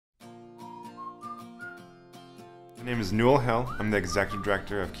My name is Newell Hill. I'm the Executive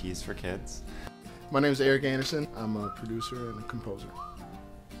Director of Keys for Kids. My name is Eric Anderson. I'm a producer and a composer.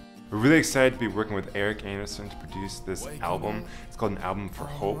 We're really excited to be working with Eric Anderson to produce this album. It's called An Album for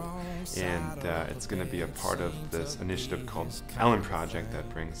Hope, and it's going to be a part of this initiative called Ellen Project that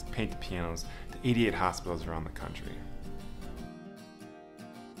brings paint the pianos to 88 hospitals around the country.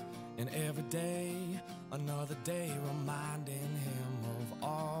 And every day, another day reminding him of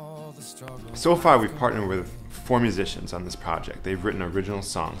all the struggles. So far, we've partnered with 4 musicians on this project. They've written original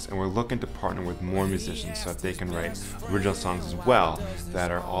songs, and we're looking to partner with more musicians so that they can write original songs as well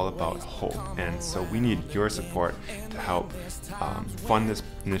that are all about hope. And so we need your support to help fund this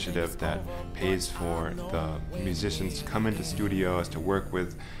initiative that pays for the musicians to come into studios, to work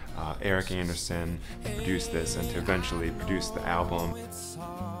with Eric Anderson to produce this and to eventually produce the album.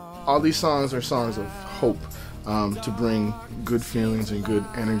 All these songs are songs of hope, to bring good feelings and good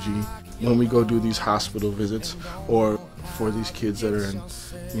energy when we go do these hospital visits, or for these kids that are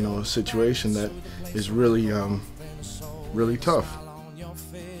in, a situation that is really, really tough.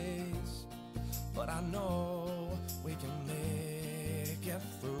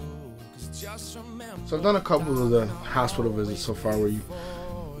 So I've done a couple of the hospital visits so far where you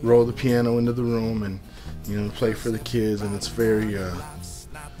roll the piano into the room and play for the kids, and it's very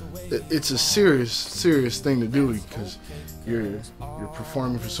it's a serious thing to do, because you're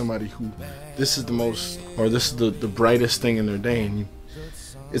performing for somebody who this is the brightest thing in their day, and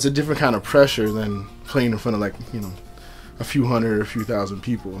it's a different kind of pressure than playing in front of a few hundred or a few thousand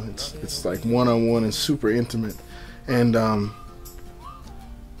people. It's like one-on-one and super intimate, and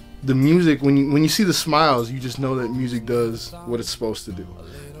the music, when you see the smiles, you just know that music does what it's supposed to do.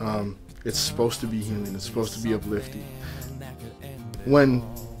 It's supposed to be healing. It's supposed to be uplifting. When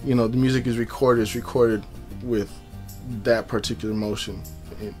the music is recorded, it's recorded with that particular emotion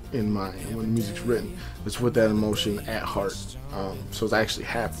in mind. And when the music's written, it's with that emotion at heart. So it's actually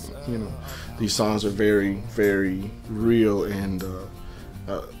happening. These songs are very, very real and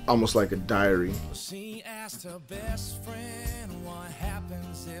almost like a diary. She asked her best friend, what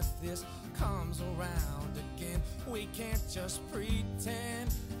happens if this comes around again? We can't just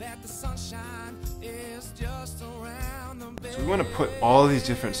pretend that the sunshine is just around the bend. So we want to put all these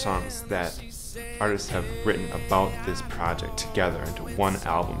different songs that artists have written about this project together into one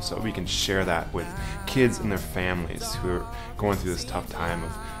album so we can share that with kids and their families who are going through this tough time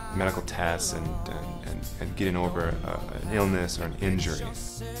of medical tests and getting over an illness or an injury.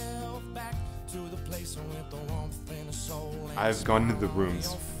 I've gone into the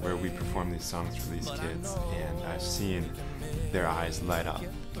rooms where we perform these songs for these kids, and I've seen their eyes light up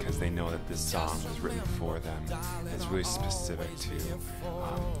because they know that this song was written for them. It's really specific to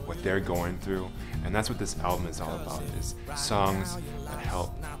what they're going through, and that's what this album is all about, is songs that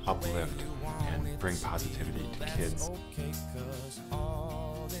help uplift and bring positivity to kids.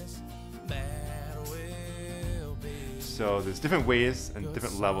 So there's different ways and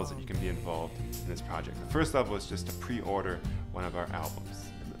different levels that you can be involved in this project. The first level is just to pre-order one of our albums.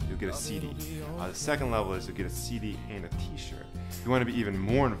 You'll get a CD. The second level is you'll get a CD and a t-shirt. If you want to be even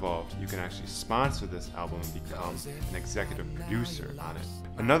more involved, you can actually sponsor this album and become an executive producer on it.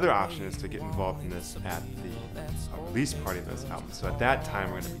 Another option is to get involved in this at the release party of this album. So at that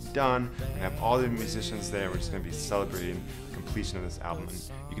time, we're going to be done. We're going to have all the musicians there. We're just going to be celebrating the completion of this album. And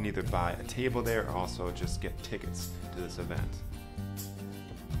you can either buy a table there or also just get tickets to this event.